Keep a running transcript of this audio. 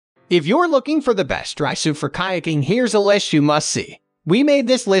If you're looking for the best dry suit for kayaking, here's a list you must see. We made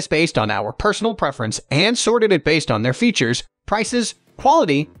this list based on our personal preference and sorted it based on their features, prices,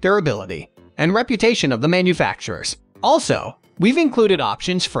 quality, durability, and reputation of the manufacturers. Also, we've included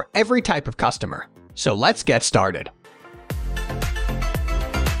options for every type of customer. So let's get started.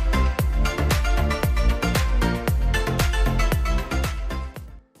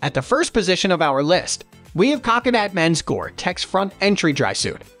 At the first position of our list, we have Kokatat Men's Gore-Tex Front Entry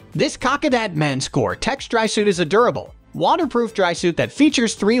Drysuit. This Kokatat Men's Gore-Tex Drysuit is a durable, waterproof drysuit that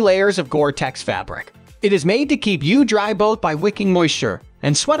features 3 layers of Gore-Tex fabric. It is made to keep you dry both by wicking moisture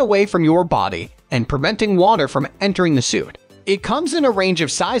and sweat away from your body and preventing water from entering the suit. It comes in a range of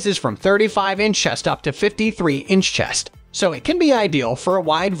sizes from 35-inch chest up to 53-inch chest, so it can be ideal for a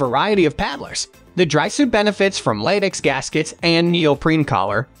wide variety of paddlers. The drysuit benefits from latex gaskets and neoprene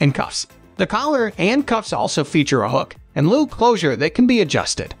collar and cuffs. The collar and cuffs also feature a hook and loop closure that can be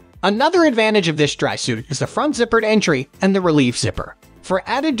adjusted. Another advantage of this drysuit is the front zippered entry and the relief zipper. For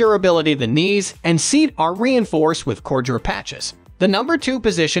added durability, the knees and seat are reinforced with cordura patches. The number 2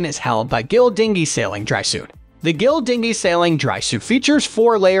 position is held by Gill Dinghy Sailing Drysuit. The Gill Dinghy Sailing Drysuit features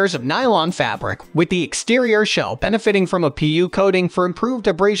 4 layers of nylon fabric, with the exterior shell benefiting from a PU coating for improved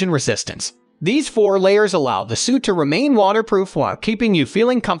abrasion resistance. These 4 layers allow the suit to remain waterproof while keeping you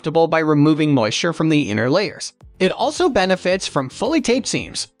feeling comfortable by removing moisture from the inner layers. It also benefits from fully taped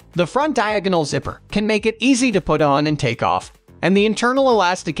seams. The front diagonal zipper can make it easy to put on and take off, and the internal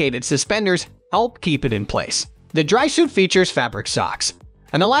elasticated suspenders help keep it in place. The drysuit features fabric socks,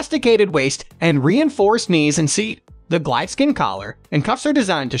 an elasticated waist, and reinforced knees and seat. The glide skin collar and cuffs are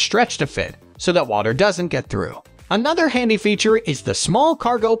designed to stretch to fit so that water doesn't get through. Another handy feature is the small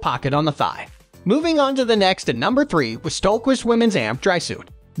cargo pocket on the thigh. Moving on to the next at number 3 with Stohlquist Women's Amp Drysuit.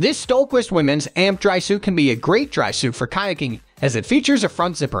 This Stohlquist Women's Amp Drysuit can be a great drysuit for kayaking as it features a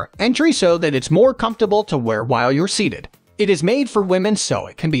front zipper entry so that it's more comfortable to wear while you're seated. It is made for women so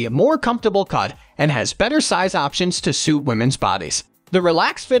it can be a more comfortable cut and has better size options to suit women's bodies. The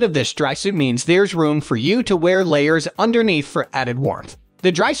relaxed fit of this drysuit means there's room for you to wear layers underneath for added warmth.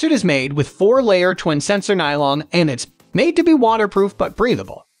 The drysuit is made with 4-layer twin sensor nylon and it's made to be waterproof but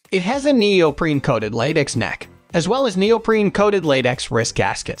breathable. It has a neoprene-coated latex neck, as well as neoprene-coated latex wrist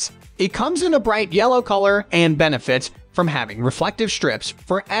gaskets. It comes in a bright yellow color and benefits from having reflective strips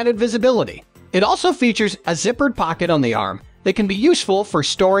for added visibility. It also features a zippered pocket on the arm that can be useful for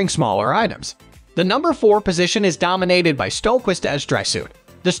storing smaller items. The number 4 position is dominated by Stohlquist Ez Drysuit.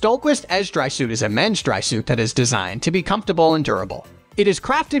 The Stohlquist Ez Drysuit is a men's drysuit that is designed to be comfortable and durable. It is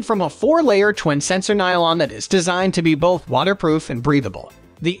crafted from a 4-layer twin sensor nylon that is designed to be both waterproof and breathable.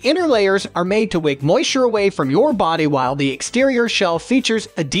 The inner layers are made to wick moisture away from your body, while the exterior shell features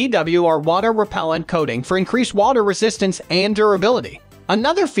a DWR water repellent coating for increased water resistance and durability.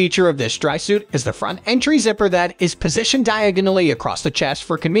 Another feature of this drysuit is the front entry zipper that is positioned diagonally across the chest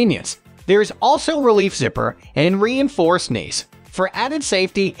for convenience. There is also a relief zipper and reinforced knees. For added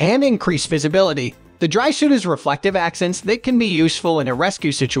safety and increased visibility, the drysuit has reflective accents that can be useful in a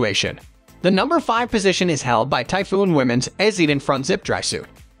rescue situation. The number 5 position is held by Typhoon Women's Ezeedon Front Zip Drysuit.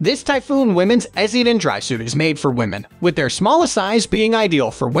 This Typhoon Women's Ezeedon Drysuit is made for women, with their smallest size being ideal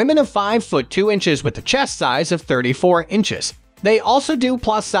for women of 5 foot 2 inches with a chest size of 34 inches. They also do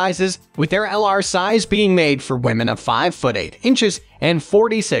plus sizes, with their LR size being made for women of 5 foot 8 inches and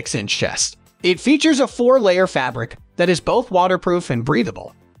 46-inch chest. It features a 4-layer fabric that is both waterproof and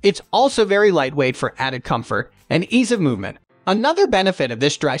breathable. It's also very lightweight for added comfort and ease of movement. Another benefit of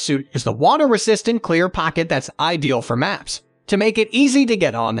this drysuit is the water-resistant clear pocket that's ideal for maps. To make it easy to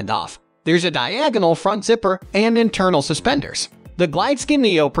get on and off, there's a diagonal front zipper and internal suspenders. The glide skin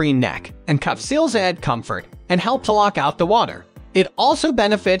neoprene neck and cuff seals add comfort and help to lock out the water. It also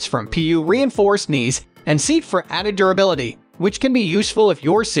benefits from PU reinforced knees and seat for added durability, which can be useful if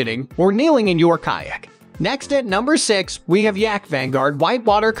you're sitting or kneeling in your kayak. Next at number 6, we have Kayak Vanguard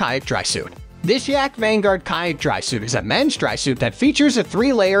Whitewater Kayak Drysuit. This Kayak Vanguard Kayak Drysuit is a men's drysuit that features a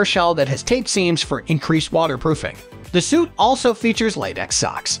 3-layer shell that has taped seams for increased waterproofing. The suit also features latex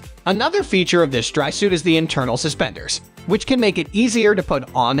socks. Another feature of this drysuit is the internal suspenders, which can make it easier to put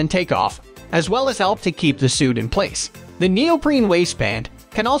on and take off, as well as help to keep the suit in place. The neoprene waistband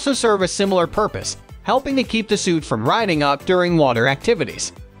can also serve a similar purpose, helping to keep the suit from riding up during water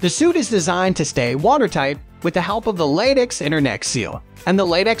activities. The suit is designed to stay watertight with the help of the latex inner neck seal and the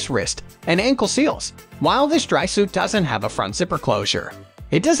latex wrist and ankle seals. While this drysuit doesn't have a front zipper closure,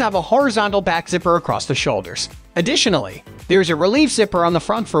 it does have a horizontal back zipper across the shoulders. Additionally, there's a relief zipper on the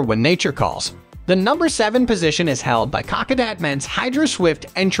front for when nature calls. The number 7 position is held by Kokatat Men's Hydrus Swift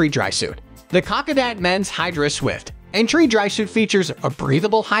Entry Drysuit. The Kokatat Men's Hydrus Swift Entry Drysuit features a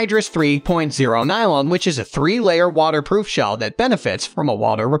breathable Hydrus 3.0 nylon, which is a 3-layer waterproof shell that benefits from a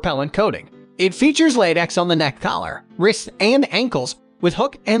water-repellent coating. It features latex on the neck collar, wrists, and ankles, with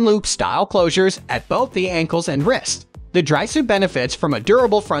hook and loop style closures at both the ankles and wrists. The Drysuit benefits from a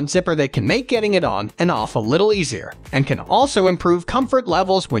durable front zipper that can make getting it on and off a little easier, and can also improve comfort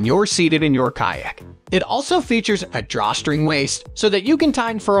levels when you're seated in your kayak. It also features a drawstring waist so that you can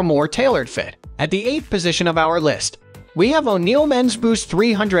tighten for a more tailored fit. At the 8th position of our list, we have O'Neill Men's Boost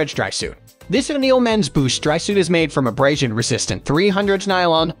 300 Drysuit. This O'Neill Men's Boost Drysuit is made from abrasion-resistant 300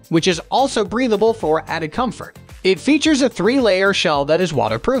 nylon, which is also breathable for added comfort. It features a 3-layer shell that is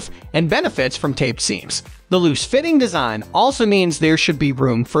waterproof and benefits from taped seams. The loose-fitting design also means there should be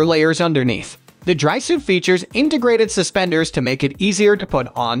room for layers underneath. The Drysuit features integrated suspenders to make it easier to put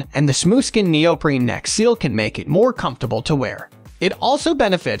on, and the smooth-skin neoprene neck seal can make it more comfortable to wear. It also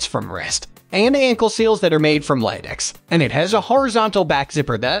benefits from wrist and ankle seals that are made from latex, and it has a horizontal back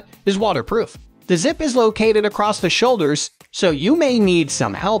zipper that is waterproof. The zip is located across the shoulders, so you may need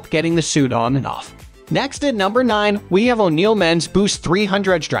some help getting the suit on and off. Next at number 9, we have O'Neill Men's Boost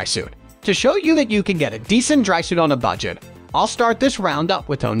 300 Drysuit. To show you that you can get a decent drysuit on a budget, I'll start this roundup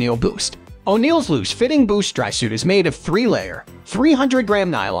with O'Neill Boost. O'Neill's loose-fitting Boost Drysuit is made of 3-layer, 300-gram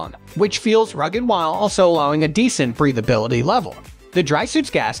nylon, which feels rugged while also allowing a decent breathability level. The Drysuit's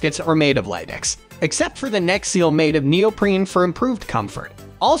gaskets are made of latex, except for the neck seal made of neoprene for improved comfort.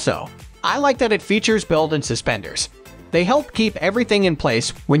 Also, I like that it features built-in suspenders. They help keep everything in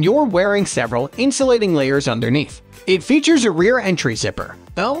place when you're wearing several insulating layers underneath. It features a rear entry zipper,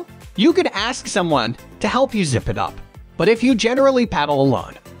 though you could ask someone to help you zip it up. But if you generally paddle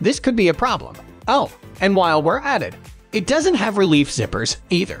alone, this could be a problem. Oh, and while we're at it doesn't have relief zippers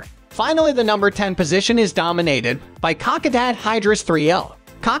either. Finally, the number 10 position is dominated by Kokatat Hydrus 3L.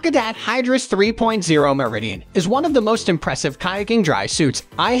 Kokatat Hydrus 3.0 Meridian is one of the most impressive kayaking dry suits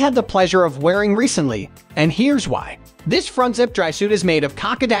I had the pleasure of wearing recently, and here's why. This front zip dry suit is made of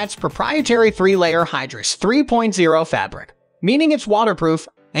Kokatat's proprietary 3-layer Hydrus 3.0 fabric, meaning it's waterproof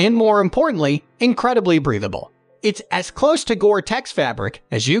and, more importantly, incredibly breathable. It's as close to Gore-Tex fabric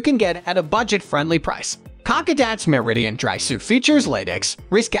as you can get at a budget-friendly price. Kokatat's Meridian Drysuit features latex,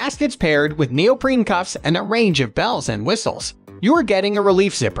 wrist gaskets paired with neoprene cuffs, and a range of bells and whistles. You're getting a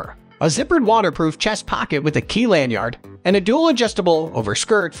relief zipper, a zippered waterproof chest pocket with a key lanyard, and a dual adjustable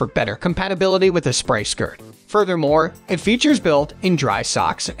overskirt for better compatibility with a spray skirt. Furthermore, it features built-in dry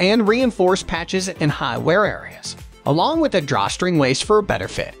socks and reinforced patches in high wear areas, along with a drawstring waist for a better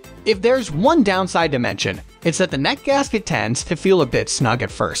fit. If there's one downside to mention, it's that the neck gasket tends to feel a bit snug at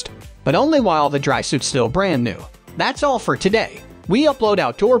first, but only while the drysuit's still brand new. That's all for today. We upload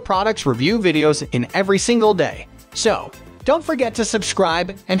outdoor products review videos in every single day, so don't forget to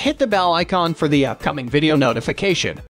subscribe and hit the bell icon for the upcoming video notification.